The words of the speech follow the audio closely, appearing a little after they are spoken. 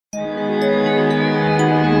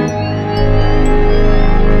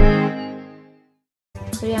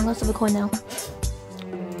So yeah, I'm gonna stop recording now.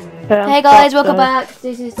 Yeah, Hey guys, welcome back.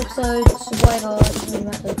 This is episode Survivor. It doesn't really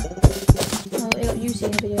matter. Oh, we got UC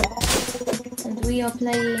in the video. And we are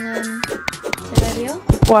playing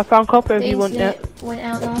Terraria. Well, I found copper if The you want that. internet went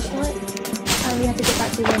out last night. And we had to get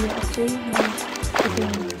back to where we were up to.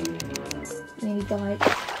 And nearly died.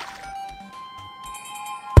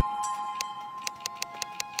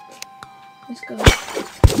 Let's go.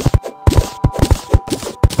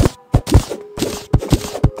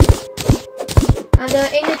 And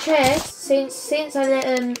in the chest, since I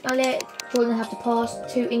let Jordan have to pass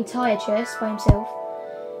 2 entire chests by himself.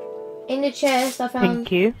 In the chest, I found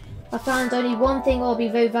only one thing that will be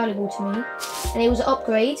very valuable to me, and it was an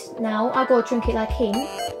upgrade. Now I got a trinket like him,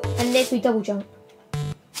 and it lets me double jump.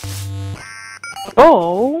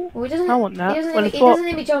 Oh, well, I want that. It doesn't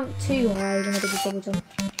let me jump too high when I do the double jump.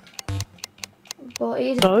 But it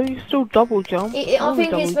is. No, you still double jump. I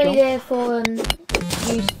think it's really there for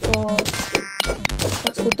used for.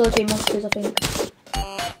 What's called dodging monsters, I think.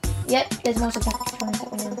 Yep, there's a monster attack.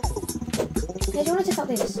 Hey, do you want to test out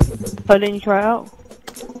this? Why didn't you try it out?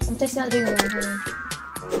 I'm testing out the boomerang.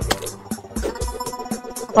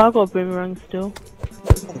 I've got a boomerang still.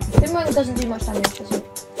 Boomerang doesn't do much damage, does it?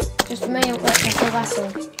 Just mail that's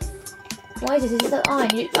all. Why is this? Is this the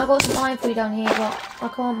iron? I got some iron for you down here, but I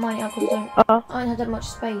can't mine it up because I don't have that much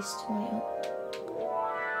space to mine it up.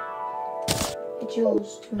 It's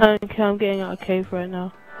yours. Okay, I'm getting out of cave right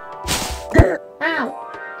now. Ow!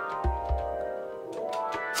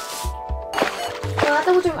 Well, that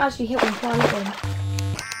double jump actually hit me quite a lot then.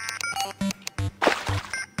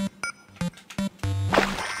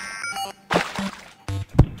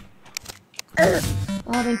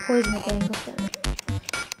 Oh, I've been poisoned again,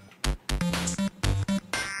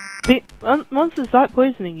 goddammit. Monsters like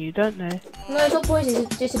poisoning you, don't they? No, it's not poison,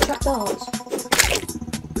 it's just a trap darts.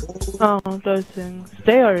 Oh, those things.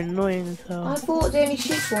 They are annoying as hell. I thought they only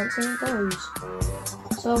shoot once and it goes.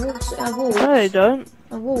 So I walked. No, they don't.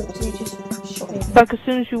 I walked and it just shot me. Like as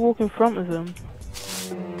soon as you walk in front of them.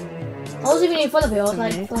 I wasn't even in front of it, I was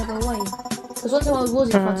like further away. Because one time I was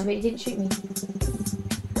in front of it, it didn't shoot me.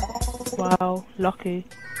 Wow, lucky.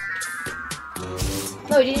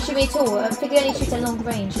 No, it didn't shoot me at all. I think it only shoots at long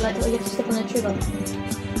range, like you have to step on the trigger.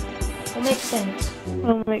 It makes sense.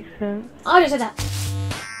 That makes sense. I just said that!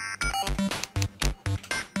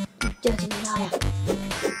 Dirty liar.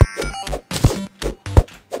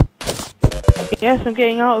 Yes, I'm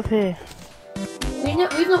getting out of here. We've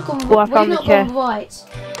not gone, well, I found we've not gone right.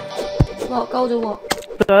 What, gold or what?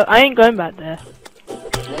 So, I ain't going back there.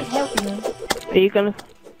 It's helping me. Are you gonna...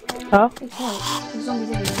 Huh? It's help. There's zombies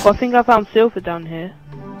everywhere. Well, I think I found silver down here.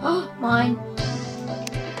 Mine.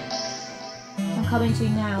 I'm coming to you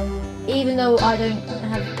now. Even though I don't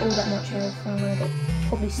have all that much health, I'm gonna get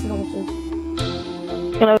probably slaughtered.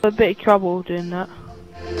 I'm gonna have a bit of trouble doing that.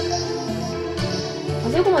 I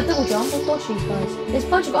still got my double jump. I'll dodge these guys. There's a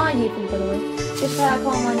bunch of iron here for you, by the way. Just so I can't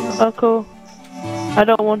mine it up. Oh, cool. I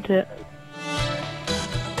don't want it.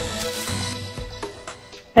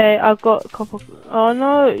 Hey, I've got a couple. Oh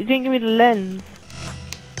no, you didn't give me the lens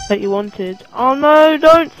that you wanted. Oh no,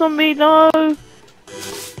 don't zombie, no!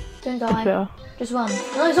 Don't die. Just run.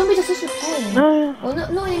 No, zombies are such a pain. No. Well,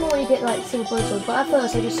 not anymore when you get like silver blowswords, but at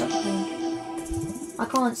first they just suck a pain. I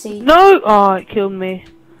can't see. No! Oh, it killed me.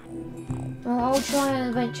 Well, I'll try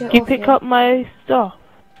and venture off. Did you pick up my stuff?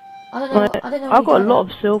 I don't know. I don't know. I've got a lot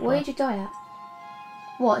of silver. Where did you die at?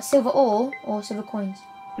 What? Silver ore or silver coins?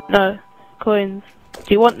 No, coins. Do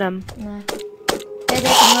you want them? No. There's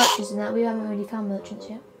some merchants in that. We haven't really found merchants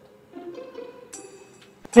yet.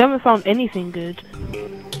 We haven't found anything good.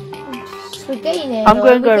 We're getting there. I'm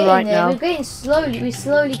going to go right now. We're getting slowly. We're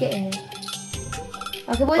slowly getting there.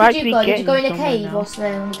 Okay, where did you go? Did you go in a cave or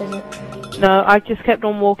there on the desert? No, I just kept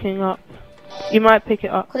on walking up. You might pick it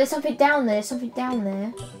up. Cause there's something down there. There's something down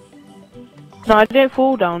there. No, I didn't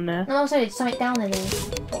fall down there. No, I'm sorry. There's something down there.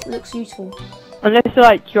 That looks useful. Unless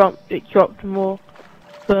it dropped more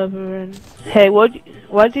further in. Hey, why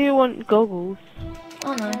do you want goggles?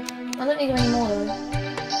 Oh no, I don't need them anymore though.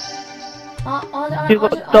 You've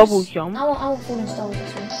got double jump. I want falling stars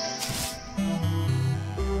this one.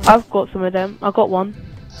 I've got some of them. I got one.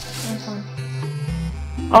 That's fine.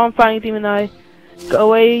 Oh, I'm finding a demon eye. Go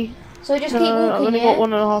away. So just keep walking, I've only got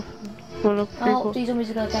 1.5. Oh, these zombies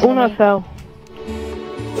are gonna go. Oh no, I fell.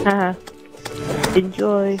 Haha.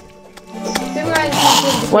 Enjoy.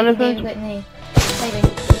 One of them.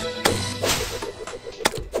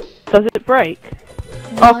 Does it break?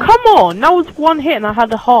 No. Oh come on! That was one hit and I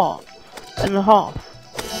had a heart and a half.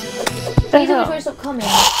 These zombies won't stop coming.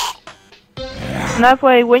 And that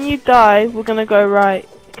way, when you die, we're gonna go right.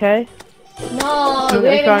 Okay? No, we don't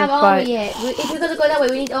even have armor yet. If we're gonna go that way,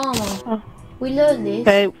 we need armor. Oh. We learned this.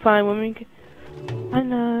 Okay, fine. When we... I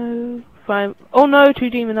know. Fine. Oh no, 2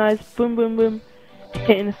 demon eyes. Boom, boom, boom.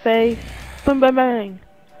 Hit in the face. Boom, bang, bang.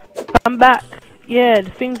 I'm back. Yeah,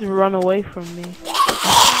 the things run away from me.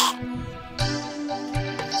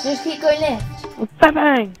 So just keep going left. Bang,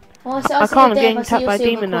 bang. Oh, I can't, I'm getting tapped by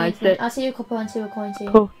demon eyes. I see your copper and silver coin too.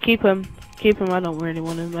 Cool, keep him. Keep him, I don't really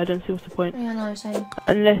want him. I don't see what's the point. Yeah, no, same.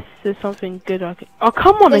 Unless there's something good I can... Oh,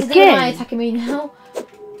 come on, there's again! There's a demon eye attacking me now.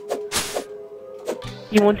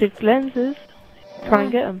 You wanted lenses? Try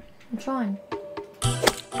and get them. I'm trying.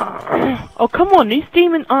 Oh, come on, these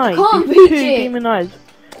demon eyes. Can't these reach 2 it. demon eyes.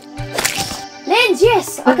 Lens,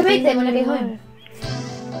 yes! I can make them when I get home.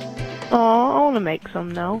 Oh, I want to make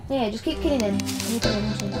some now. Yeah, just keep killing them.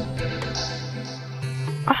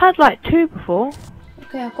 I had like 2 before.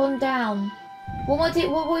 Okay, I've gone down. What way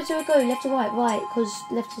do I go? Left or right? Right, because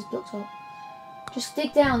left is blocked up. Just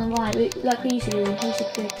dig down and right, like we used to do. We used to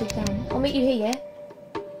dig down. I'll meet you here, yeah?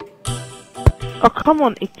 Oh, come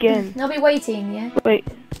on, again. I'll be waiting, yeah? Wait.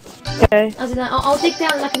 Okay. As in, like, I'll dig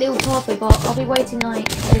down like a little pathway, but I'll be waiting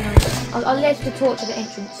like, I'll lift the torch at the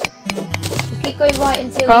entrance. Just keep going right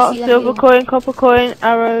until you see silver coin, copper coin,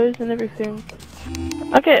 arrows and everything.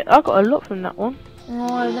 I got a lot from that one.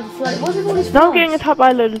 Oh, another flood. What's with all this Now I'm getting attacked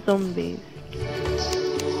by a load of zombies.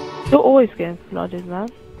 You're always getting flooded, man.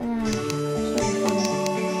 It's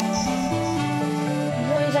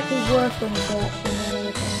not exactly worth going to actually.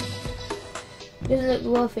 It doesn't look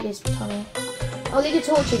worth it, this tunnel. I'll leave the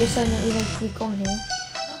torch here just so that we've gone here.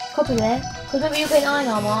 Copper there. Because remember you're getting iron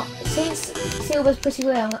armor. Since silver's pretty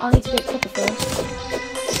well, I need to get copper first.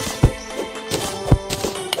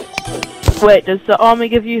 Wait, does the armor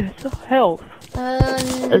give you health?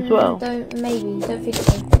 As well? Don't think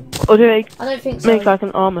so. Or do they I don't think so. make like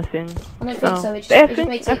an armor thing? I don't think so. It just, I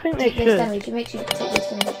makes think it they take less should. damage. It makes you take less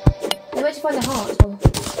damage. They want to find the heart as well.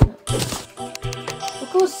 For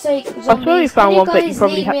God's sake, zombies. I swear you found one, but you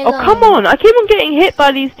probably have. Oh, come on! I keep on getting hit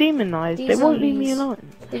by these demon eyes. They won't leave me alone.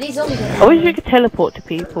 Did these zombies I wish we could teleport to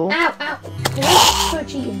people. Ow, ow! They're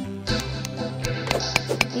cheating.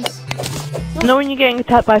 You know when you're getting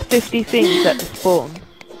attacked by 50 things at the spawn?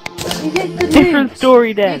 You get good Different loot.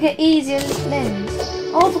 story then. You get easier lens.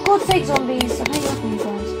 Oh, for God's sake, zombies! I'm hanging up on you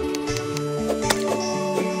guys.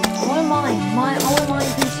 I want mine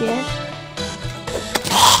piece here.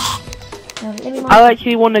 No, let me I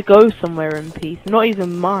actually want to go somewhere in peace, not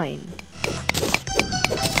even mine.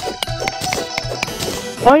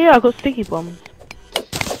 Oh yeah, I got sticky bombs.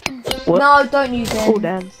 What? No, don't use them. Oh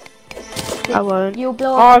damn. I won't. You'll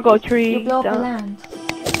blow up. up. Oh, I got a tree. You'll blow up the land.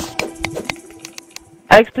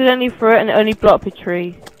 I accidentally threw it and it only blew up a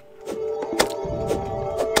tree.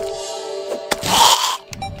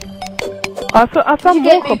 I found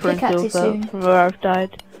more copper and silver from where I've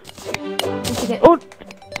died. Oh,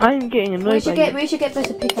 I'm getting annoyed by you. We should get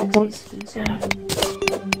better pickaxes.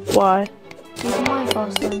 Why? You can mine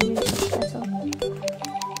faster and use it better.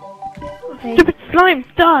 Okay. Stupid slime,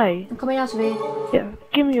 die! I'm coming out of here. Yeah,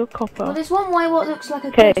 give me your copper. Well, there's one way what looks like a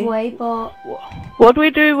good way, but... What do we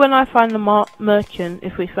do when I find the merchant,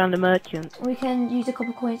 if we found a merchant? We can use the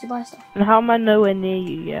copper coins to buy stuff. And how am I nowhere near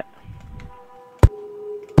you yet?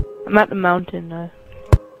 I'm at the mountain though.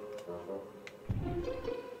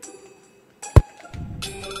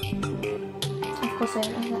 Of course I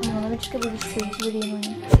am. Hang on, let me just get rid of this tree, it's really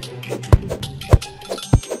annoying.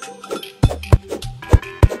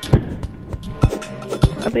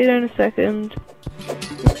 I'll be there in a second.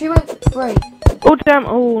 This tree won't break. Oh damn,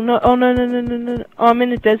 oh no, oh no. Oh, I'm in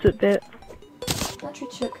the desert bit. That tree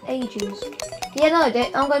took ages. Yeah, no,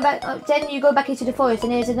 I'm going back, then you go back into the forest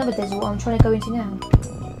and there's another desert what I'm trying to go into now.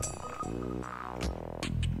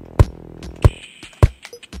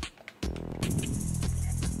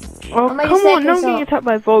 Oh, come on, don't get attacked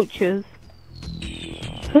by vultures.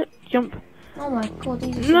 Jump. Oh my god,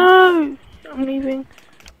 these are No! I'm leaving.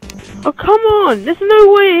 Oh, come on! There's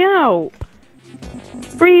no way out!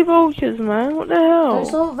 3 vultures, man. What the hell? Don't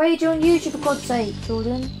stop rage on YouTube for God's sake,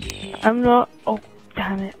 Jordan. I'm not. Oh,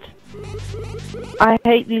 damn it. I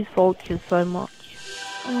hate these vultures so much.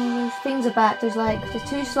 Oh, those things are back. There's 2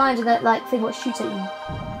 slimes of that thing what shoots at you.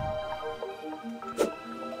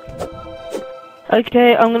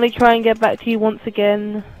 Okay, I'm gonna try and get back to you once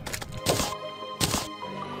again.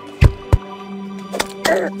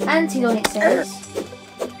 Antilon, it says.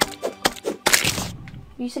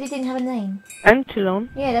 You said he didn't have a name. Antilon?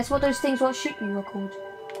 Yeah, that's what those things what shoot you are called.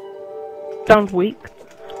 Sounds weak.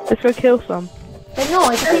 Let's go kill some. They're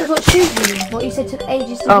not, it's the things what shoot you. What you said took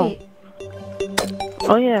ages to hit.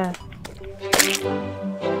 Oh yeah.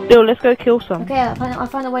 Still, let's go kill some. Okay, I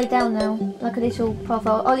found a way down now. Like a little path.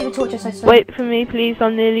 I'll leave a torch just so. Wait for me, please.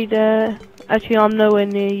 I'm nearly there. Actually, I'm nowhere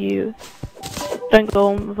near you. Don't go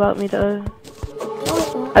on without me, though.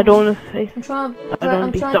 I don't want to face. I'm trying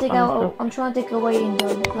to dig out. I'm trying to dig away in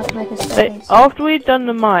though, like make a staircase. Wait, after we've done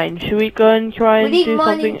the mine, should we go and try and do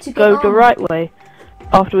something? Go the right way.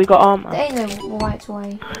 After we got armor. There ain't no right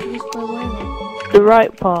way. You just go away. The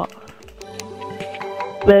right part.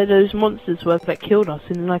 Where those monsters were that killed us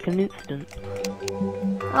in like an instant.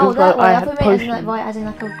 Oh, that way. I thought you meant as in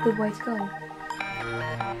like a good way to go.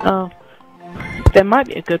 Oh. There might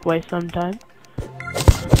be a good way sometime.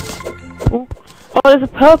 Oh, there's a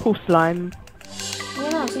purple slime. Yeah,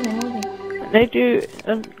 no, I've seen them already. They do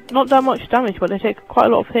not that much damage, but they take quite a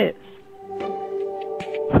lot of hits.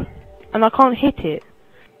 And I can't hit it.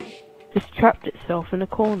 It's trapped itself in a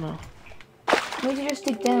corner. Maybe just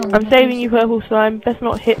dig down. I'm saving you, purple slime. Best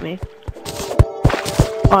not hit me.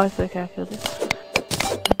 Oh, it's okay, I killed it.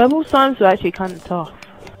 Purple slimes are actually kind of tough.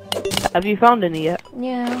 Have you found any yet?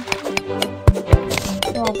 Yeah.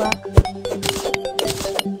 A while back.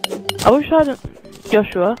 I wish I hadn't...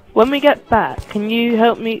 Joshua, when we get back, can you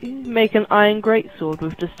help me make an iron greatsword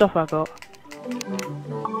with the stuff I got?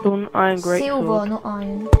 I want iron greatsword. Silver, not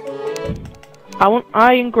iron. I want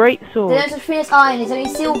iron greatsword. There's such thing as iron, it's only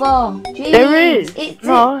silver. Jeez. There is.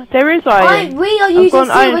 No, there is iron. We are using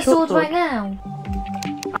silver swords right now.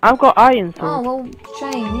 I've got iron sword. Oh well,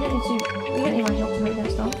 shame. You don't need my help to make that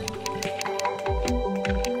stuff.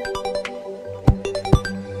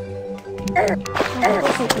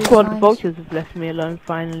 God, the vultures have left me alone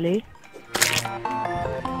finally.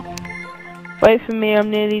 Wait for me, I'm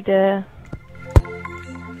nearly there.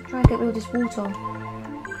 Try and get rid of this water.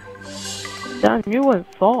 Damn, you went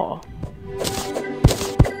far.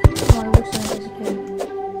 My water's gonna disappear.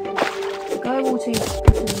 Go water.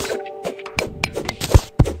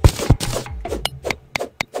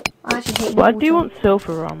 I actually hate Why do you want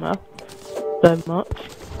silver armor so much?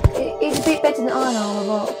 It's a bit better than iron armor,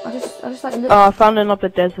 but I just like the look. Oh, I found another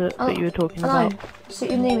desert that you were talking about. So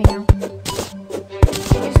you're near me now. It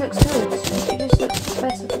just looks good. It just looks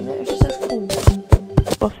better. It just looks cool.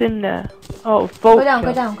 What's in there? Oh, vulture.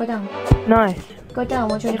 Go down. Nice. Go down.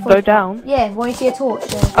 Go down? Yeah, when you see a torch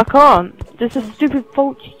there. I can't. There's a stupid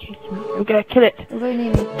vulture chasing me. I'm gonna kill it. You're very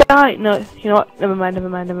near me. Die! No, you know what? Never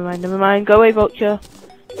mind. Go away, vulture.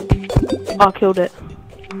 I killed it.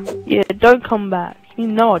 Yeah, don't come back. You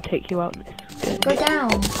know I'll take you out. Go down.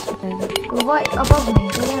 You're right above me.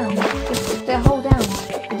 Go down. Just hold down.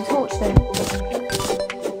 With the torch there.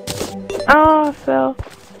 Oh, I fell.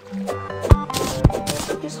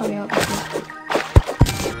 Just hurry up.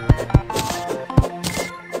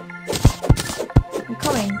 I'm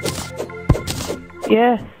coming.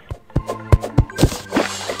 Yes.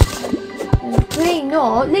 Really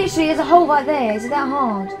not. Literally, there's a hole right there. Is it that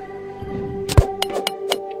hard?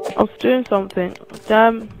 I was doing something.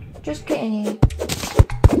 Damn. Just getting you.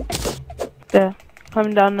 There.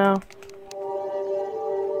 Coming down now.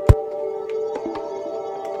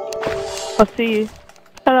 I see you.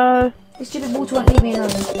 Hello. This stupid water won't leave me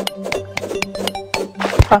alone.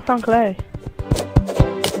 I found clay.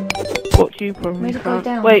 What you probably found.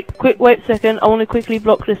 Wait a second. I want to quickly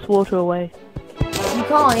block this water away. You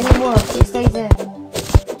can't. It doesn't work. It stays there.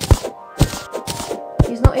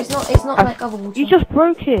 It's not like other water. You just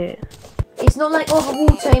broke it. It's not like other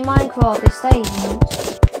water in Minecraft. It stays. You know?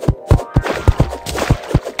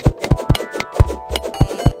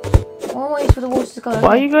 All I want is for the water to go. Why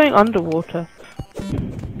are you going underwater?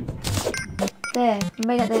 There. I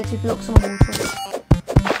made that there to block some water.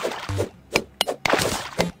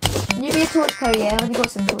 Can you be a torch carrier? Have you got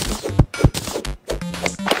some torches?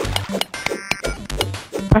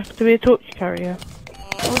 I have to be a torch carrier.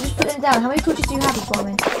 We'll just put them down. How many torches do you have,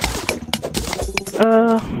 Farming?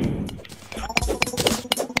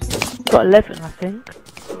 Got 11, I think.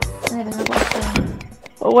 11, I've got 7.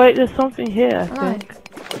 Oh wait, there's something here, I think.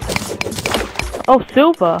 Oh,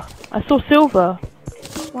 silver! I saw silver.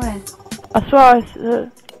 Where? I saw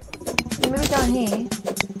Maybe down here.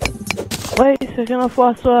 Wait a second, I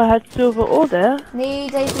thought I saw I had silver ore there.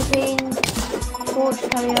 Need a flipping torch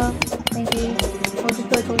carrier. Thank you. I'll just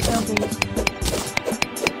put a torch down, please.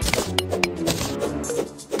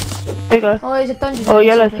 There you go. Oh, there's a dungeon. Oh,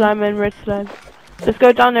 yellow slime and red slime. Let's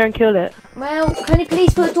go down there and kill it. Well, can you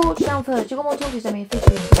please put a torch down first? You've got more torches than me,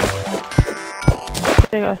 50.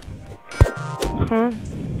 There you go.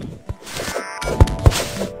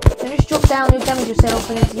 Then just drop down, you'll damage yourself,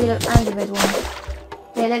 and there's yellow and the red one.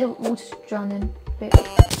 Yeah, let the water drown them.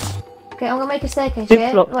 Okay, I'm gonna make a staircase,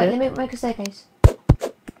 yeah? Right, let me make a staircase.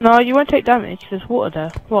 No, you won't take damage. There's water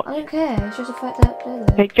there. What? I don't care. It's just the fact that they're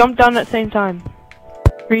there. Okay, jump down at the same time.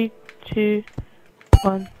 3, 2,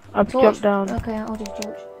 1. I've jumped down. Okay, I'll do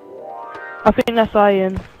torch. I think that's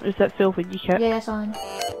iron. Is that silver you kept? Yeah, that's iron.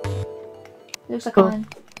 Looks like Cool. iron.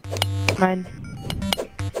 Mine.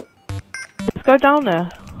 Let's go down there.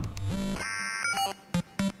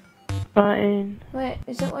 Right. Wait,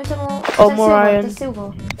 is there more? Is Oh, that more silver? iron. There's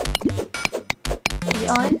silver. Is it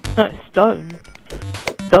iron? No, it's stone.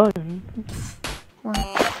 Stone. Right.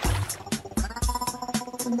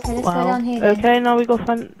 Okay, let's Wow. go down here then. Okay, now we got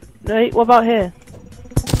fun. Wait, what about here?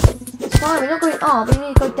 It's fine, we're not going up, we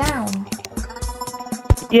need to go down.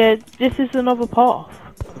 Yeah, this is another path.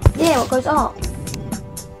 Yeah, what goes up?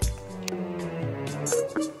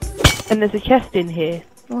 And there's a chest in here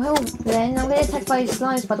Well, help then. I'm getting attacked by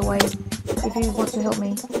slimes, by the way. If you want to help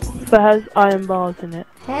me. that has iron bars in it.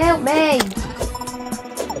 Help me!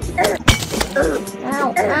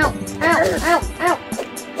 Ow, ow, ow, ow, ow!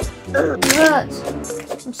 You hurt!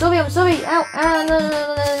 I'm sorry, Ow,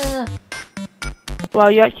 no.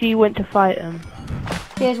 Well, you actually went to fight him.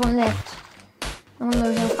 There's one left. I'm on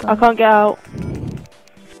low health. I can't get out.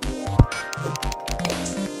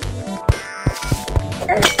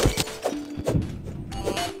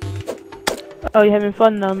 Oh, you're having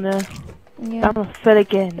fun down there. Yeah. I fell I'm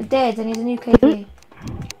again. dead, I need a new KP.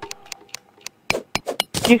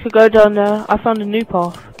 You could go down there. I found a new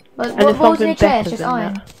path. But And there's what was in something your chest? better Just than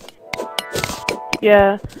iron. that.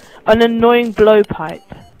 Yeah, an annoying blowpipe.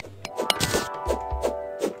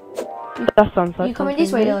 That sounds like You coming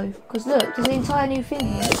this way though? Because look, there's an entire new thing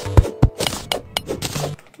here.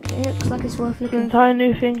 It looks like it's worth An looking. entire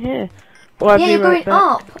new thing here. Well, Yeah, you're going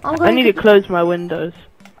up. I need to close my windows.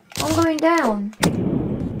 I'm going down.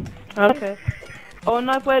 Okay. Oh, and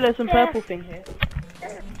I've there's some purple thing here.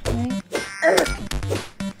 Okay.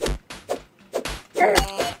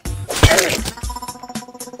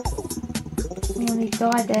 Oh, he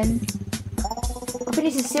died then. I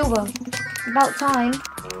think this is silver. About time.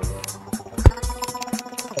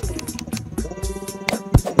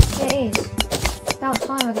 Yeah, it is. About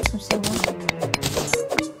time I get some silver.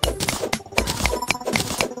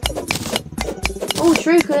 Oh,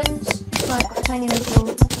 shurikens! Like, tiny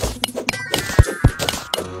little.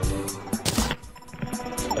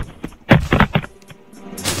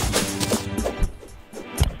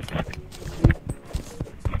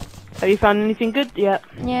 Have you found anything good yet?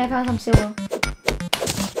 Yeah, I found some silver.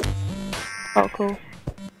 Oh, cool.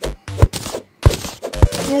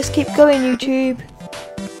 Let's keep going, YouTube.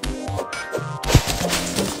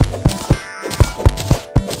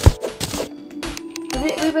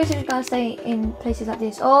 We're basically gonna stay in places like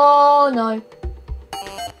this. Oh no!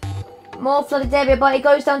 More flooded area, but it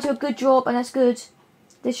goes down to a good drop, and that's good.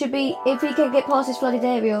 There should be, if we can get past this flooded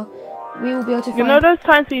area, we will be able to find. You know those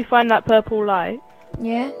times where you find that purple light?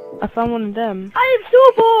 Yeah. I found one of them. I am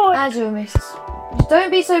so bored! Azure mists.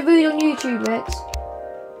 Don't be so rude on YouTube, Rex.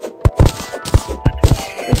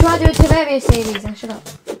 We're trying to do a Terraria series, and shut up.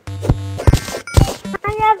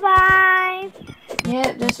 Bye.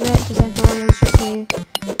 Yep, just Rex is in Terraria shit here.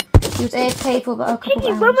 He was AFK for about a couple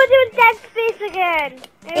Diggy, of when hours. we're doing Dead Space again?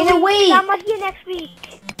 In a week! I'm not here next week.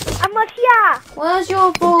 I'm not here. Well, that's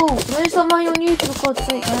your fault. You stop mine on YouTube for God's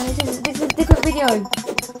sake, man. This is a different video.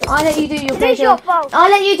 I let you do your fair It is share. your fault. I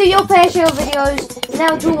let you do your fair share of videos.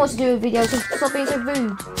 Now Drew wants to do a video, so stop being so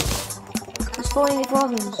rude. You're spoiling it for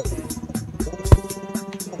others.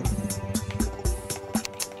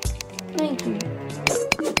 Thank you.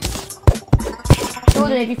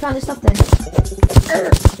 Jordan, have you found this stuff then?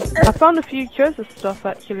 I found a few treasure stuff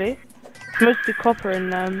actually. Mostly copper in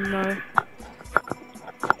them, no.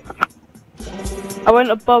 I went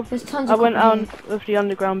above, There's tons I of went copper out of the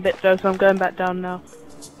underground bit though, so I'm going back down now.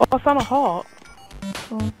 Oh, I found a heart.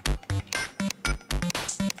 Cool.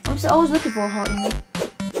 I was looking for a heart in there.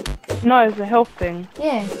 No, it's a health thing.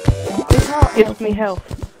 Yeah. This heart Gives me health.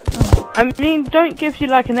 Oh. I mean, don't give you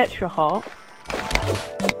like an extra heart.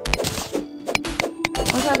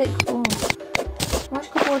 Why did I get copper? How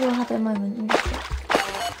much copper do I have at the moment? Let me just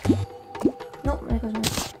check. Nope, there goes mine.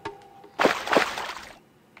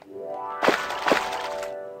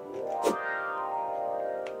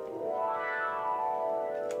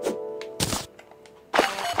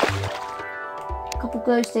 Couple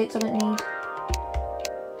glow sticks I don't need.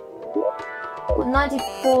 Got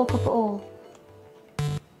 94 copper ore.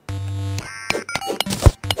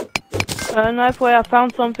 Knife way, I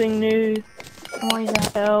found something new. And what is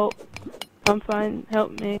that? Help. I'm fine,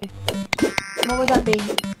 help me. What would that be?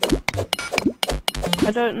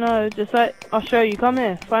 I don't know, just like, I'll show you, come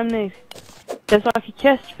here, find me. There's like a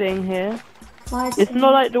chest thing here. Why is It's it-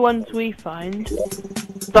 not like the ones we find.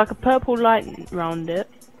 There's like a purple light around it.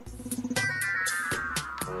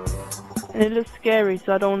 And it looks scary,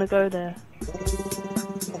 so I don't want to go there.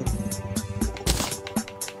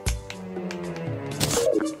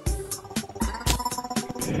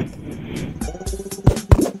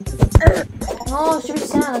 Oh, it's really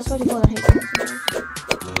sad. I swear to God, I hate that.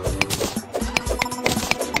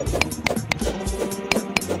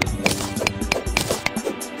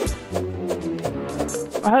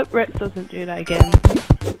 I hope Rex doesn't do that again.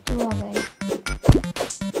 Who are they?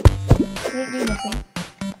 They didn't do nothing.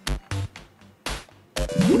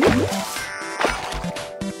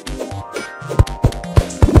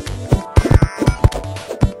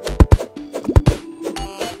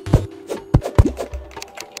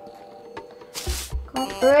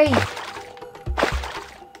 Can't breathe.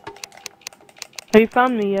 Have you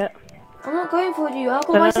found me yet? I'm not going for you. I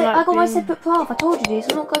got my separate path. I told you this.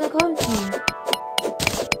 I'm not gonna come to you.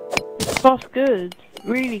 This path's good.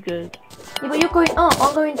 Really good. Yeah, but you're going up.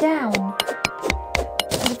 I'm going down.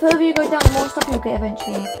 And the further you go down, the more stuff you'll get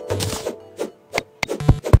eventually.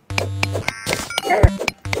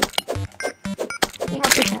 Eat my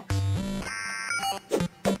pickaxe.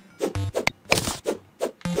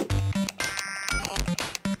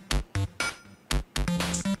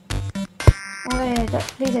 Oh yeah,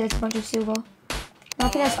 please there's a bunch of silver. No, I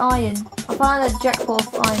think that's iron. I found a jackpot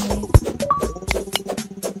of iron leaf.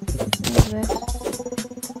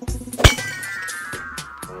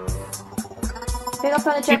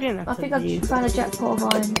 I think I found a jackpot of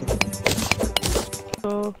iron.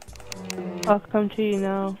 So, I'll come to you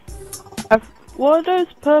now. What are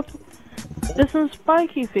those purple... There's some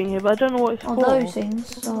spiky thing here, but I don't know what it's for. Those things.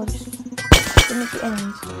 So just make the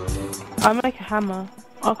enemies. I make a hammer.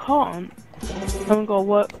 I can't. I haven't got a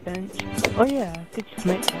workbench. Oh yeah, I could just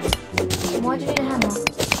make that. Why do you need a hammer?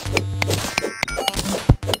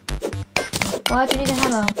 Why do you need a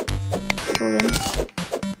hammer? Jordan?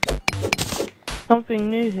 Something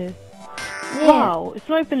new here. Yeah. Wow, it's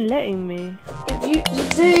not even letting me.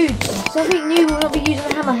 Dude, something new will not be using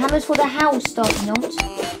a hammer. Hammer's for the house stuff, not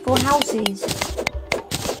for houses.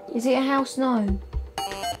 Is it a house? No.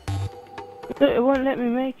 Look, it won't let me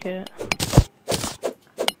make it.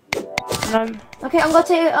 Okay, I'm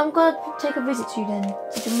gonna take a visit to you then.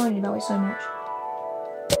 Since you're moaning about it so much.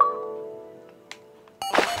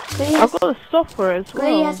 I've got the software as well.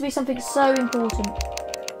 Clearly, it has to be something so important.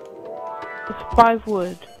 It's 5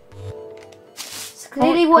 wood. So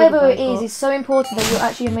clearly, whatever it is so important that you're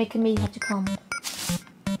actually making me have to come.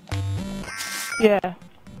 Yeah.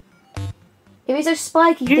 If it's those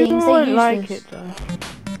spiky things, they're useless. Like it though.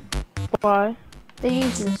 Why? They're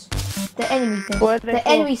useless. They're enemy things. What are they They're for?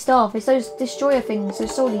 enemy stuff. It's those destroyer things,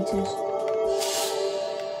 those soul eaters.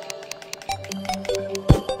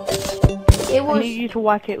 I need you to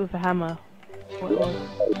whack it with a hammer. What it was.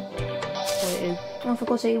 What it is. Oh, for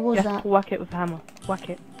God's sake, it was you that. have to whack it with a hammer. Whack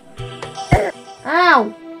it.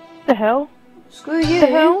 Ow! The hell? Screw you! The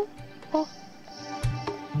hell? Oh.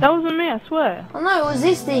 That wasn't me, I swear. Oh no, it was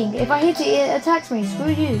this thing. If I hit it, it attacks me.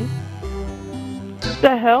 Screw you.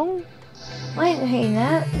 The hell? I ain't hitting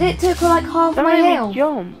that. It took like half my health.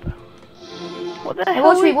 Jump. What the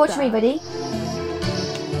hell? Hey, watch me, buddy.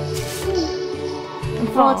 I'm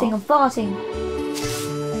farting. I'm farting.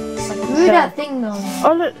 Screw that thing though.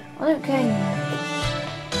 Oh look. I don't care anymore.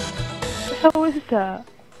 What the hell is that?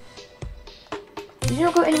 Did you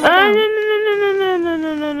not go anywhere down?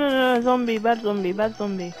 No, zombie, bad zombie, bad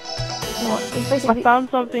zombie. What? It's basically I found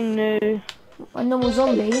something new. a normal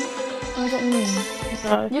zombie? What does that mean?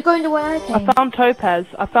 No. You're going the way I came. I found topaz.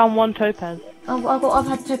 I found 1 topaz. I've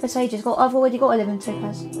had topaz ages. I've already got 11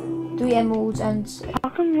 topaz. 3 emeralds and... How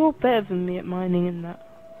come you're better than me at mining in that?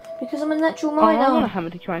 Because I'm a natural Oh, miner. I want a hammer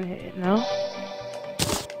to try and hit it now.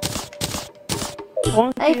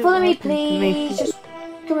 Hey, follow me please. Just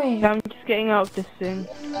come here. Yeah, I'm just getting out of this thing.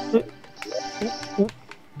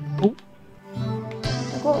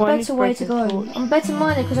 I've got a better way to go. I'm a better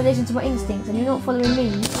miner because I listen to my instincts and you're not following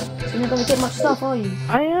me. So you're not going to get much stuff, are you?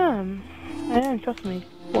 I am, trust me.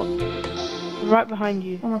 What? Right behind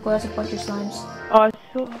you. Oh my god, that's a bunch of slimes. Oh, I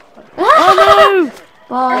saw... Oh no!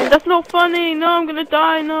 Bye. That's not funny! No, I'm gonna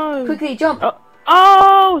die, no! Quickly, jump!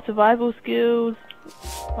 Oh! Survival skills!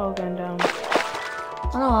 Oh, going down.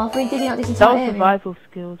 I know, I've been digging out this entire area. Survival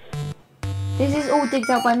skills. This is all digged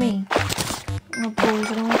out by me. Oh boys,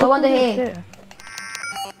 I don't want to go under here.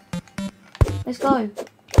 Let's go.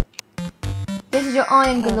 This is your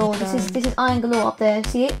iron galore. This is iron galore up there.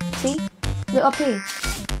 See it? See? Look up here.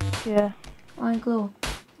 Yeah. Iron galore.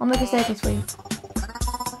 I'll make a staircase for you.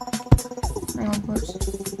 Hang on, whoops.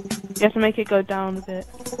 You have to make it go down a bit.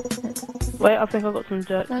 Wait, I think I've got some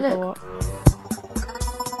dirt to go up.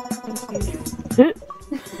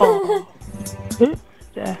 Oh.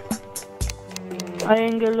 There.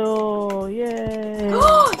 Iron galore, yay!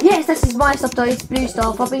 Yes, this is my stuff though. It's blue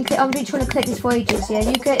stuff. I've been trying to collect this for ages. Yeah,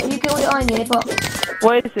 you get all the iron here, but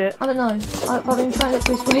what is it? I don't know. I've been trying to look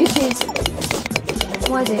for this for ages.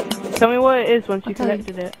 What is it? Tell me what it is once you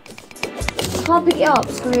collected it. I can't pick it up.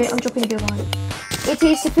 Screw it. I'm dropping a good one. It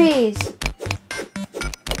is Sophia's.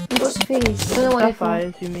 You've got Sophia's. I don't know what they're for.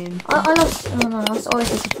 Sapphires, you mean? I lost. Oh no, I always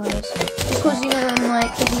say Sapphires. Just because you know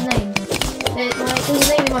like there's a name. There's a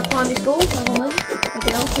name in my primary school. A woman, a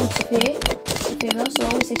girl called Sophia. Sophia, so I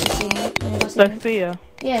always say Sophia. Whenever I say Sophia.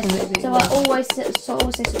 Yes. So I always say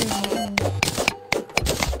Sophia.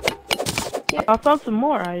 I found some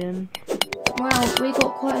more iron. Wow, we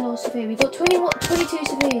got quite a lot of Sophia. We got 22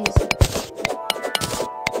 Sophias.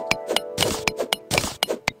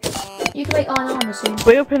 You can make iron armor soon.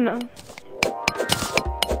 We open them.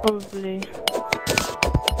 Probably.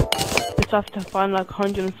 Just have to find like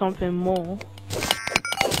 100 and something more.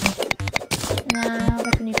 Nah, I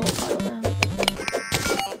reckon you got quite a lot now.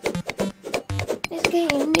 This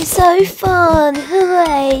game is so fun.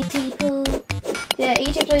 Hooray, people. Yeah,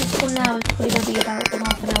 each episode from now is probably going to be about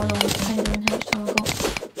half an hour long, depending on how much time I've got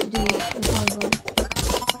to do the time roll.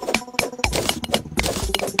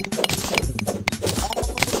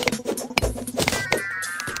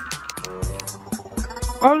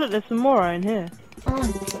 Oh look, there's some more iron here. Oh.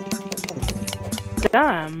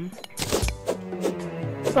 Damn.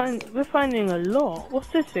 We're finding a lot. What's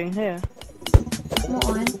this thing here?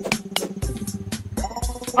 More iron.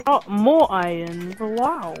 Oh, more iron.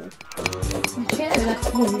 Wow.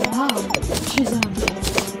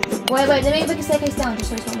 Wow. Wait, let me break a staircase down just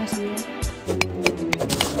so it's not messy.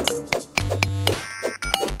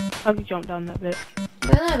 How do you jump down that bit? I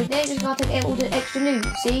don't know, we just gotta take all the extra loot,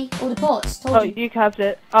 see? All the pots, told you. You have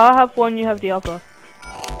it. I'll have one, you have the other.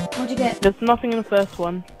 What'd you get? There's nothing in the first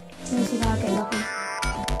one. Let me see if I get lucky.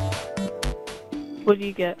 What do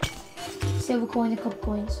you get? Silver coin and copper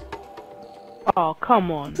coins. Oh,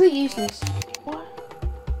 come on. Pretty useless. What?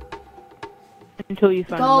 Until you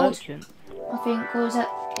find gold. a merchant. I think, or is that...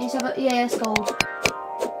 yeah, it's gold.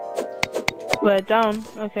 We're down.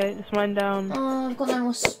 Okay, let's mine down. Oh, I've got no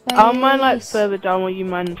more space. I'll mine like further down while you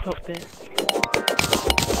mine the top bit.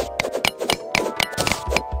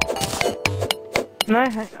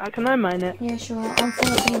 Can I mine it? Yeah, sure. I'm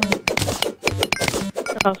full of anyway.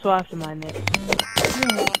 Oh, so I have to mine it.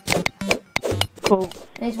 Yeah. Cool.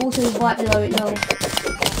 There's water right below it though.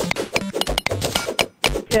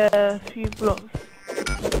 Yeah, a few blocks.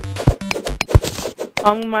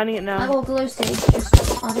 I'm mining it now. I got a glow stick, I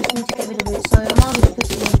just need to get rid of it, so I might as well put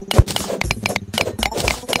it in.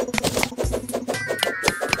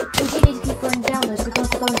 We do need to keep going down though, so we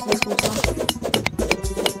can't go into this water.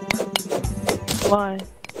 Why?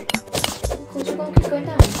 Because we're going to keep going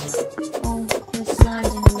down. Oh, there's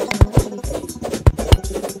slimes in the water,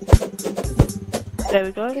 There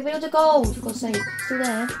we go. get rid of the gold, for God's sake. Still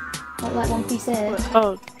there. Like one piece there.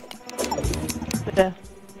 Oh. There.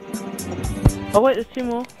 Oh wait, there's two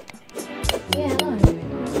more. Yeah, I know.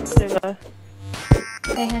 There we go.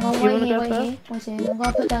 Okay, hang on, wait here. Wait here. I'm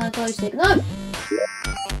gonna put down a glow stick. No!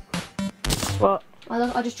 What?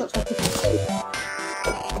 I just dropped my pickaxe.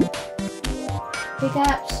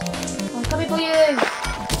 Pickaxe! I'm coming for you!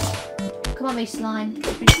 Come on, me slime.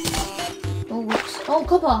 Oh, whoops. Oh,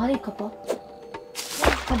 copper! I need copper.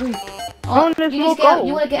 Can't breathe. Oh, there's more gold.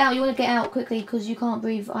 You wanna get out quickly because you can't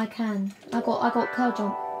breathe. I can. I got cow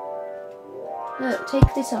jump. Look,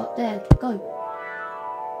 take this up. There, go.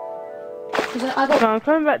 Cause I got. No, I'm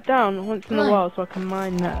coming back down once in a while so I can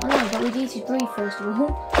mine that. I know, but we need to breathe first of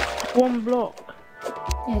all. One block.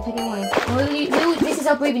 Yeah, take it away. Well, this is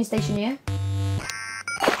our breathing station, yeah?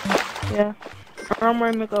 Yeah. I'm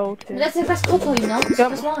wearing my gold here. That's copper, you know?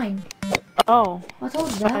 That's mine. Oh. I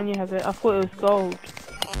told you that. And you have it. I thought it was gold.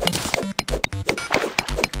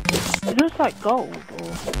 It looks like gold,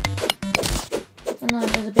 or... I know,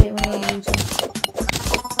 there's a bit when we're in the water.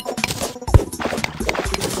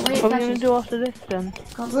 What are we going to do after this, then?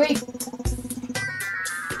 Can't breathe.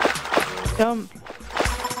 Jump.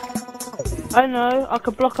 I know, I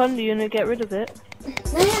could block under you and get rid of it.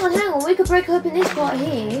 No, hang on, we could break open this part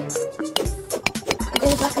here.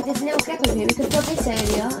 There's like this little gap over here. We could flood this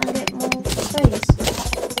area and get more space.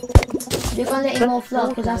 We're going to let it more flood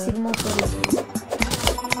because that's even more flooded.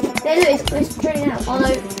 There, look, it's draining out. Oh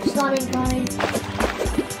no, slime incoming.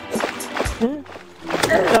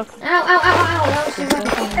 Ow, that was too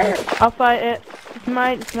rapid. I'll fight it. It's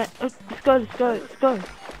mine. Let's go.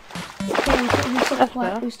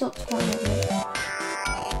 Okay, we stopped quite a little bit.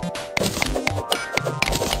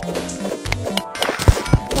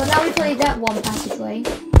 But now now we've played that one passageway.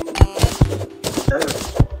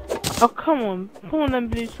 Oh, come on. Come on then,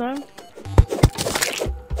 blue slime.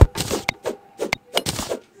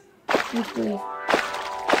 Need to breathe.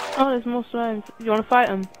 Oh, there's more slimes. You want to fight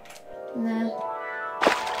them? Nah.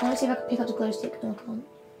 I want to see if I can pick up the glow stick. No, I can't.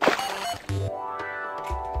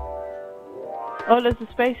 Oh, there's a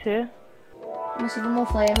space here. I want to see one more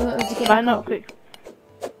flame. We want to get Line back up up. quick.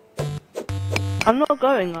 I'm not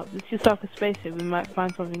going up. It's just like a space here. We might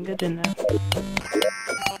find something good in there.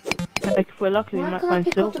 Like if we're lucky, we Why might can't I find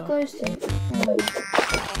pick up the silver. glow stick? Oh.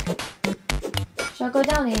 Should I go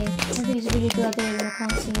down here? I think it's a really good idea when I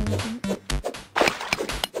can't see anything.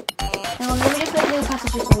 Hang on, let me just make little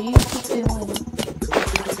passages for you. Keep doing one.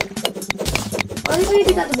 I think we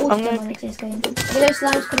do that the water one next this game. Yellow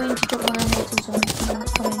slimes coming to put one on here too, so I'm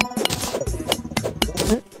coming.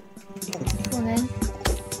 Come on then.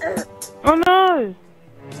 Oh no!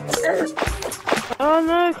 Oh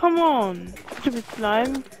no, come on! Stupid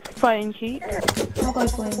slime. Fighting cheat. I'll go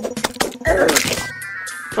for him.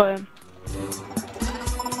 Got him.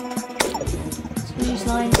 Screw you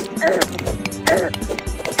slimes.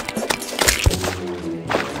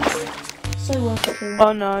 So worth it, kill.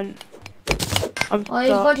 Oh no. I'm Oh,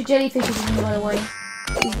 there's a stuck. bunch of jellyfishes in here, by the way.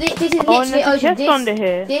 This is Oh, literally and there's a ocean. chest under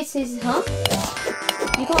here. This is, huh?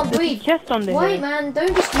 You can't There's a breathe. chest under Wait, here. man,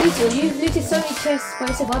 don't just loot it. You've looted so many chests by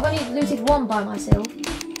yourself. I've only looted one by myself.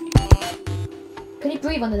 Can you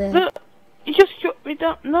breathe under there? Look, you just shot me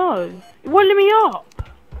down. No. It won't let me up.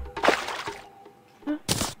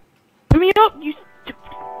 Let me up, you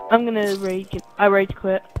I'm gonna rage. I rage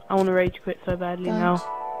quit. I wanna rage quit so badly now.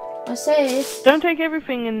 I said... Don't take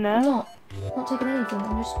everything in I'm there. not taking anything.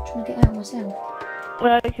 I'm just trying to get out myself.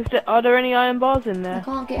 Like, are there any iron bars in I there?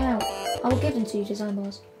 can't get out. I will give them to you, design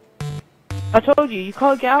bars. I told you, you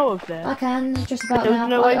can't get out of there. I can, just about There's now.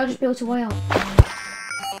 no way I just built a way up.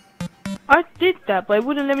 I did that, but it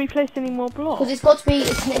wouldn't let me place any more blocks. Because it's got to be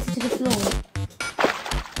connected to the floor.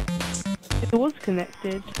 It was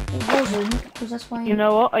connected. It wasn't, because that's why... You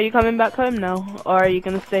know what? Are you coming back home now? Or are you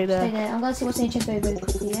gonna stay there? Stay there. I'm going to see what's in the chest very, very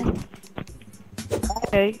quickly, yeah?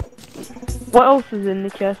 Okay. What else is in the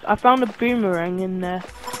chest? I found a boomerang in there.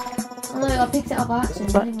 Oh no, I picked it up by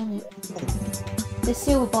accident. I didn't want it. There's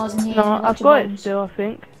silver bars in here. No, and a I've bunch of got it bones. still, I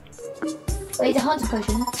think. Wait, it's a hunter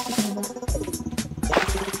potion.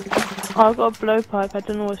 Oh, I've got a blowpipe. I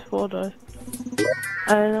don't know what it's for though.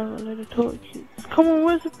 And I've got a load of torches. Come on,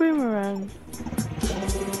 where's the boomerang?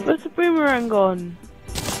 Where's the boomerang gone?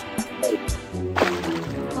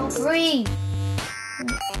 Can't breathe.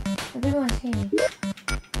 Everyone's here.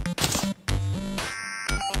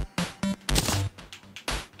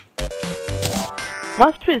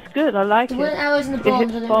 My spit's good, I like The it. wooden arrows in the It bottom, I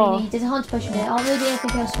hits don't far. really need. There's a hunter potion there. I'll really do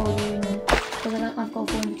anything else for you in there. Because I've got a full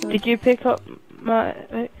inventory. Did you pick up my...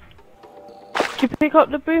 Did you pick up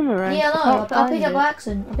the boomerang? Yeah, I know. I can't picked it up find by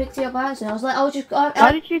accident. I picked it up by accident. I was like, I was just...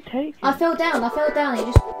 How did you take it? I fell down. It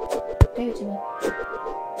just gave it to me.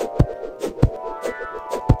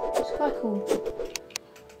 It's quite cool.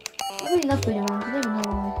 I really love boomerangs. I don't even know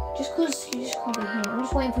why. Just because you just can't be here. I'm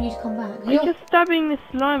just waiting for you to come back. You're just stabbing this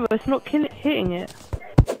slime, but it's not hitting it.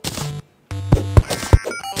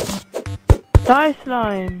 Die,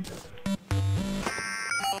 slime.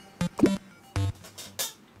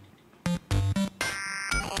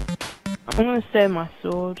 I'm gonna save my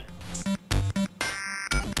sword.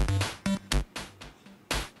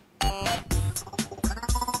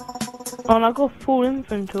 Oh, and I got full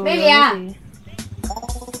inventory already.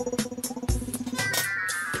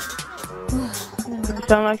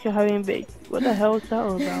 Sound like you're having a bit. What the hell is that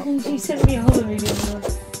all about? You sent me a horror movie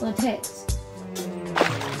on a text.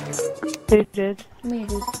 Who did? Me,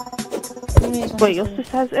 dude. Wait, your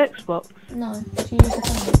sister has Xbox? No, she used the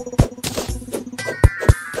phone.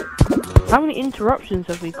 How many interruptions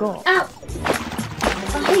have we got? Ow!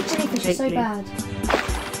 I hate jellyfish so bad.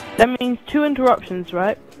 That means 2 interruptions,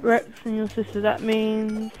 right? Rex and your sister, that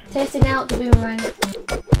means... Testing out the boomerang.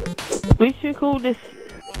 We should call this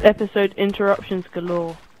episode Interruptions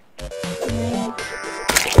Galore. Yeah.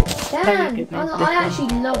 Oh, Damn! goodness, I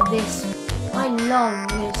actually love this. I love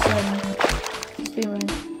this boomerang.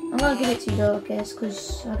 I'm gonna give it to you though, I guess,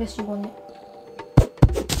 because I guess you want it.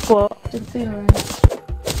 What? The boomerang.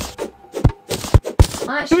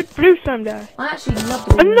 Blue slime there. I actually love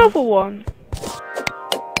the boomerang. Another one!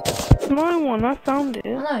 My one, I found it.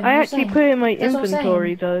 I actually put it in my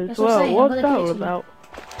inventory though as well. What's that all about?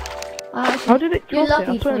 How did it drop it?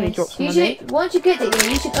 I thought it dropped some money. Once you get it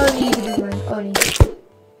here, you should only use the boomerang. Only.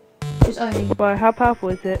 Just only. Why, how powerful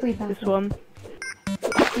is it? 3 powerful. This one.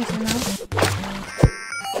 Decent amount.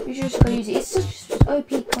 You should just go use it. It's such an OP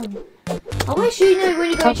gun. I wish you know when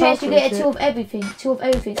you go chest you get a 2 of everything. 2 of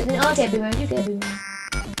everything. So then I get a boomerang, you get a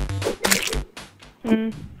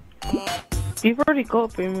boomerang. You've already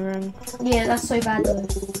got boomerang. Yeah, that's so bad though.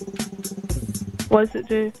 What does it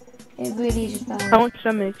do? It really is just bad. How much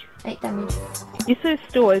damage? 8 damage. You say it's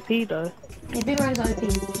still OP though. Yeah, boomerang's OP.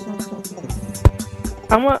 It's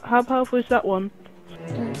non-stop. How powerful is that one?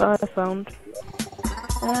 That I found.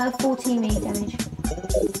 14 melee damage.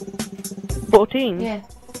 14? Yeah.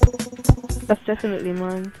 That's definitely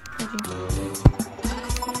mine.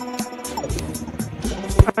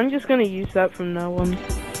 I'm just gonna use that from now on.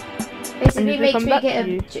 Basically, it makes me get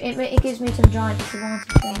it gives me some giant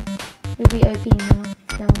disadvantage then. You'll be OP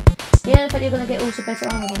now. You know the fact you're gonna get also better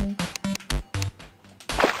armor than me.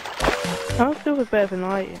 How's silver better than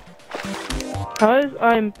iron? How is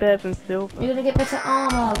iron better than silver? You're gonna get better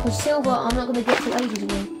armor, because silver I'm not gonna get till ages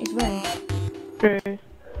away. It's rare. True.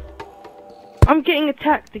 I'm getting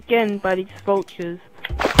attacked again by these vultures.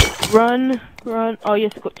 Run, run. Oh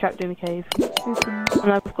yes, I got trapped in a cave.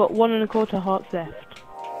 And I've got 1 1/4 hearts left.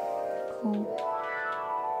 Cool.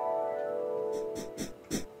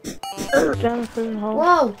 Down through the hole.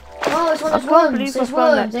 Whoa! Oh, it's one of those worms. It's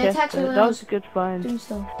worms. They attack me when that I was a good find. doing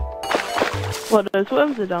stuff. What, those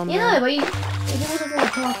worms are down there? Yeah, but if it wasn't for the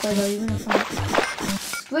pathway though, you wouldn't have found it.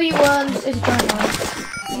 3 worms, it's a giant one.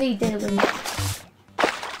 You need dead already.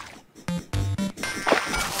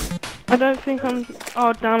 I don't think I'm...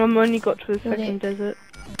 Oh damn, I'm only got to the second desert.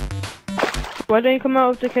 Why don't you come out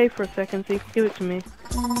of the cave for a second so you can give it to me?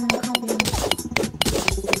 Can't be honest.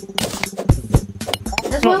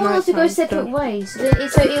 That's why I want us to go separate ways. So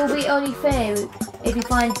it will be only fair if you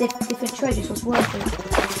find different treasures what's worth it.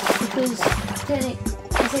 Because then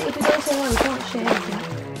if we go the same way, we can't share everything.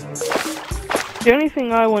 The only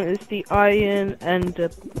thing I want is the iron and the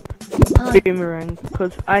boomerang,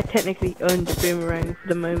 because I technically own the boomerang for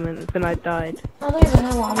the moment when I died. I don't even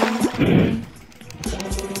know what I want.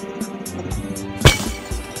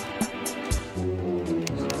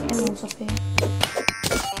 Emeralds up here.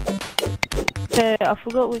 Yeah, I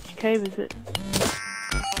forgot which cave is it.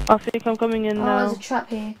 I think I'm coming in now. There's a trap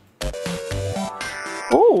here.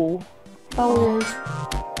 Oh! Boulders.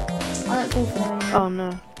 I don't fall for them anymore. Oh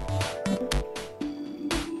no.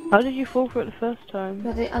 How did you fall for it the first time?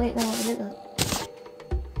 I didn't know what it looked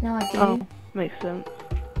like. Now I do. Oh, makes sense.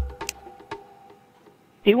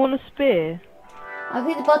 Do you want a spear? I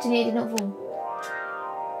clicked the button here, it did not fall.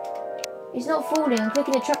 It's not falling, I'm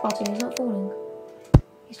clicking the trap button, it's not falling.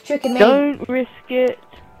 It's tricking me. Don't risk it.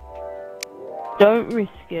 Don't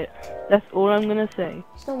risk it. That's all I'm gonna say.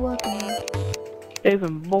 It's not working yet. Don't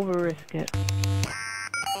even bother risk it.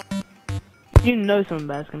 You know something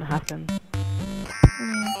bad's gonna happen.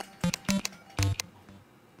 Yeah.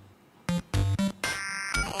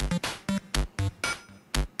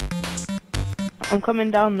 I'm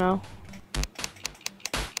coming down now.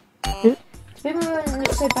 Boomerang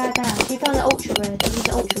looks so bad now. He found the ultra rare. This is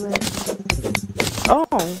the ultra rare. Oh,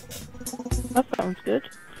 that sounds good.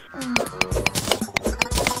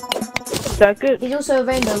 Is that good? There's also a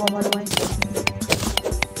rainbow one, by the way.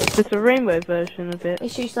 It's a rainbow version of it.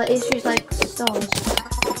 It shoots like stars.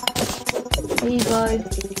 There you go.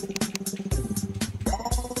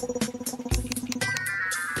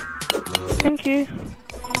 Thank you.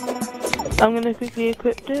 I'm gonna quickly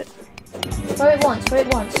equip it. Throw it once. Throw it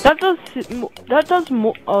once. That does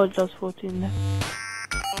more. Oh, it does 14 there.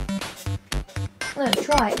 No,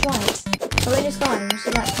 try it. Try it. Throw it in the sky and you'll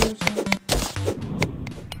see that kills me.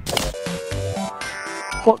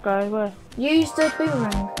 What guy? Where? Use the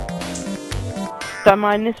boomerang. Don't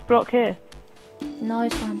mind this block here.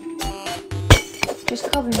 Nice one.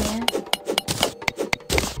 Just cover me, yeah?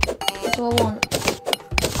 That's all I want.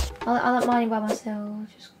 I like mining by myself.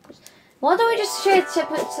 Why don't we just share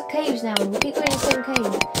separate caves now? We keep going in the same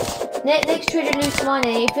cave. Next treasure loot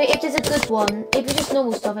mining. If there's a good one, if it's just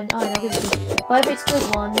normal stuff, then I'll give it to you. But if it's a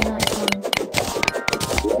good one, then that's fine.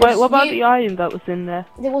 Wait, what about the iron that was in there?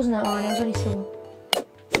 There wasn't no iron, it was only silver.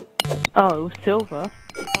 Oh, it was silver.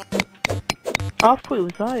 I thought it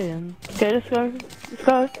was iron. Okay, let's go. Let's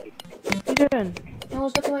go. What are you doing? I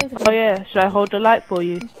was looking waiting for Oh yeah, should I hold the light for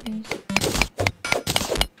you? Yes, please.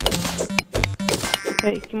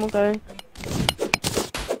 Wait, keep on going.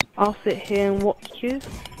 I'll sit here and watch you.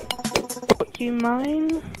 Watch you mine.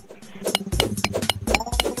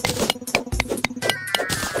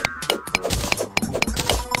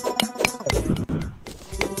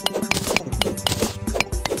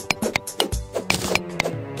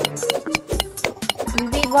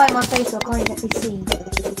 You've been right in my face so I can't exactly see.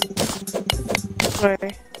 Sorry.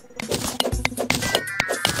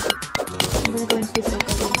 I'm gonna go into this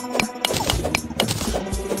one.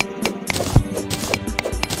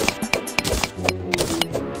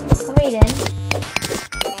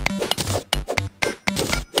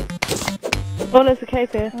 Oh, there's a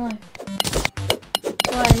cave here. Oh.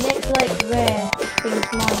 Right, next like rare things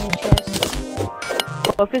mining chest.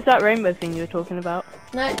 Oh, if it's that rainbow thing you were talking about.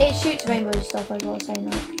 No, it shoots rainbow stuff, I gotta say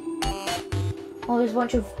that. Oh, there's a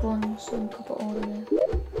bunch of bronze and copper ore in there.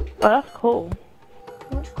 Oh, that's cool.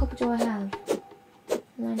 How much copper do I have?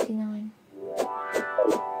 99.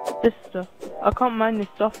 This stuff. I can't mine this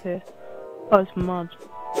stuff here. Oh, it's mud.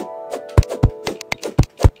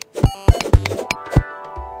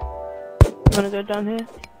 You wanna go down here?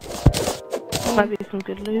 Might be some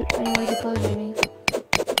good loot. Anyway, the clothes maybe.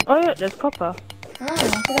 Oh yeah, there's copper. Oh, I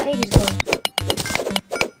said that ages ago.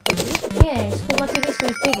 Yeah, it's called my TV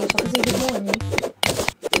screen's bigger, so I can see a bit more in it.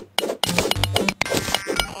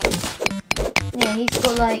 Yeah, he's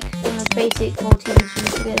got like one of those basic old TV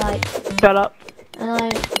screens, a bit like. Shut up. And I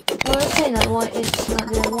was saying that white is like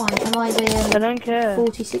the white, and mine's I a don't care.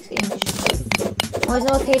 46 inch. Oh, there's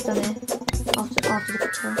another cave down there. After the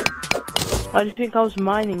copper. I just think I was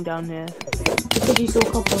mining down here. Because you saw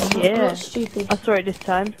copper. Yeah. I'm not stupid. I saw it this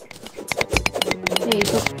time. Yeah, you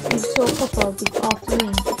saw copper after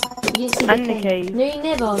me. You didn't see And the the cave. No, you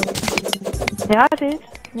never. Yeah, I did.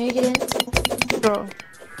 No, you didn't. Sure.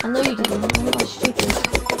 I know you didn't. I'm not stupid.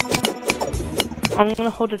 I'm gonna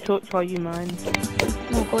hold a torch while you mine.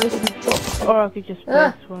 Oh god, this is a drop. Or I could just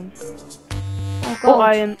press one. Oh god. Or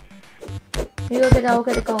iron. You go get that, I'll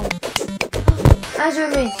get the gold. Azure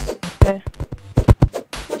mist. Okay.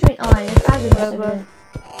 What do you mean iron? There's azure mist over there.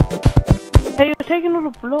 Hey, you're taking all the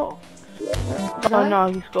blocks. Did Oh I? no,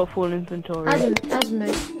 he's got a full inventory.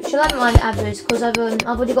 Azimuth. Should I mine azimuth? Because I've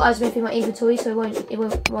already got azimuth in my inventory, so it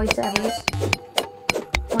won't waste the azimuth.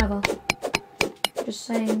 Whatever. Just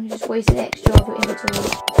saying, you just wasted extra of your inventory.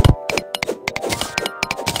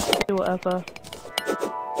 Do whatever.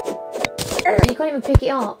 You can't even pick it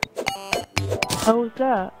up. How was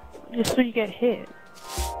that? Just so you get hit.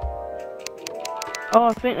 Oh,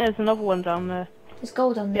 I think there's another one down there. There's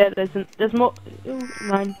gold on there. Yeah, there's more. Ooh,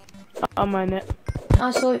 mine. I'll mine it.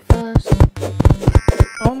 I saw it first.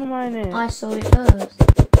 I wanna mine it. I saw it first.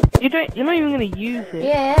 You're not even gonna use it.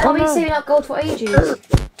 Yeah, Oh, I've been no. saving up gold for ages.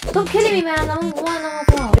 Stop killing me, man. I'm on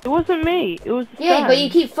 1.5 hours. It wasn't me. It was the Yeah, sand. but you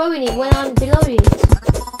keep throwing it when I'm below it.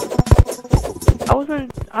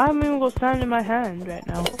 I haven't even got sand in my hand right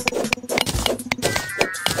now.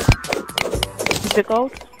 Is it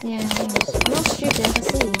gold? Yeah, it is. I'm not stupid, I can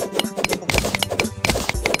see.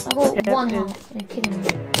 I got Yeah, one it heart. You're kidding me.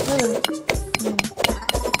 No.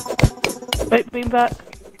 Wait, bring back.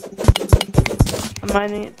 I'm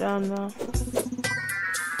mining it down now.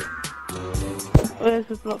 Oh,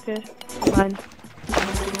 there's a block here. Mine.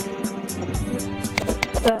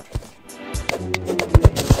 That.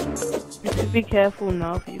 You should be careful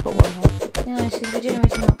now if you've got one heart. Yeah, it's because we're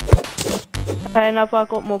generating up. Okay, now if I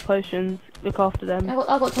got more potions, look after them. I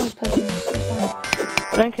got tons of potions. It's fine.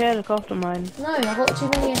 I don't care, look after mine. No, I got too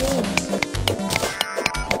many of these.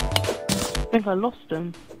 I think I lost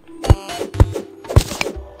them.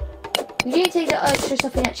 You didn't take the extra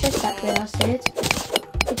stuff in that chest back there, I said.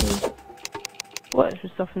 Did you? What extra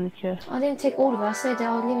stuff in the chest? I didn't take all of it. I said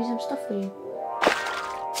I'll leave you some stuff for you.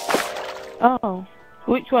 Oh.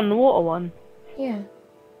 Which one? The water one? Yeah.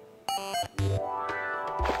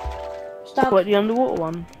 Stop. What, the underwater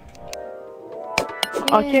one? Yeah.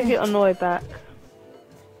 I'll check it on the way back.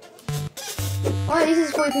 Alright, this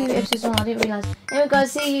is 43 episodes long. I didn't realise. Anyway,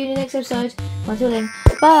 guys, see you in the next episode. Until then,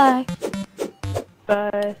 bye.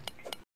 Bye.